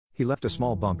He left a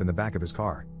small bump in the back of his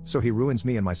car, so he ruins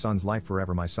me and my son's life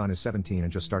forever. My son is 17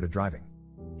 and just started driving.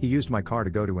 He used my car to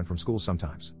go to and from school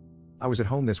sometimes. I was at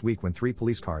home this week when 3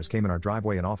 police cars came in our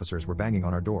driveway and officers were banging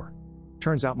on our door.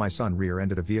 Turns out my son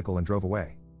rear-ended a vehicle and drove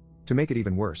away. To make it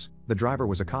even worse, the driver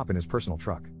was a cop in his personal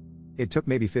truck. It took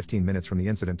maybe 15 minutes from the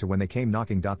incident to when they came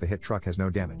knocking. The hit truck has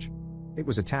no damage. It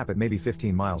was a tap at maybe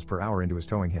 15 miles per hour into his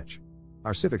towing hitch.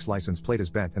 Our Civic's license plate is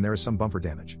bent and there is some bumper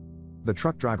damage. The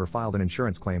truck driver filed an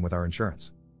insurance claim with our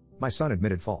insurance. My son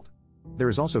admitted fault. There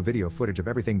is also video footage of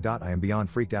everything. I am beyond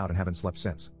freaked out and haven't slept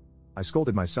since. I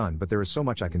scolded my son, but there is so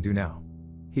much I can do now.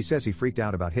 He says he freaked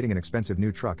out about hitting an expensive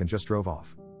new truck and just drove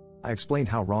off. I explained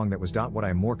how wrong that was. What I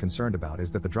am more concerned about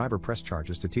is that the driver pressed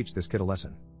charges to teach this kid a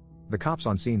lesson. The cops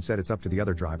on scene said it's up to the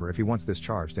other driver if he wants this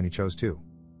charged, and he chose to.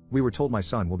 We were told my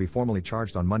son will be formally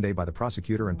charged on Monday by the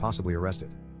prosecutor and possibly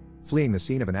arrested. Fleeing the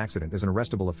scene of an accident is an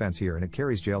arrestable offense here and it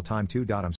carries jail time too. I'm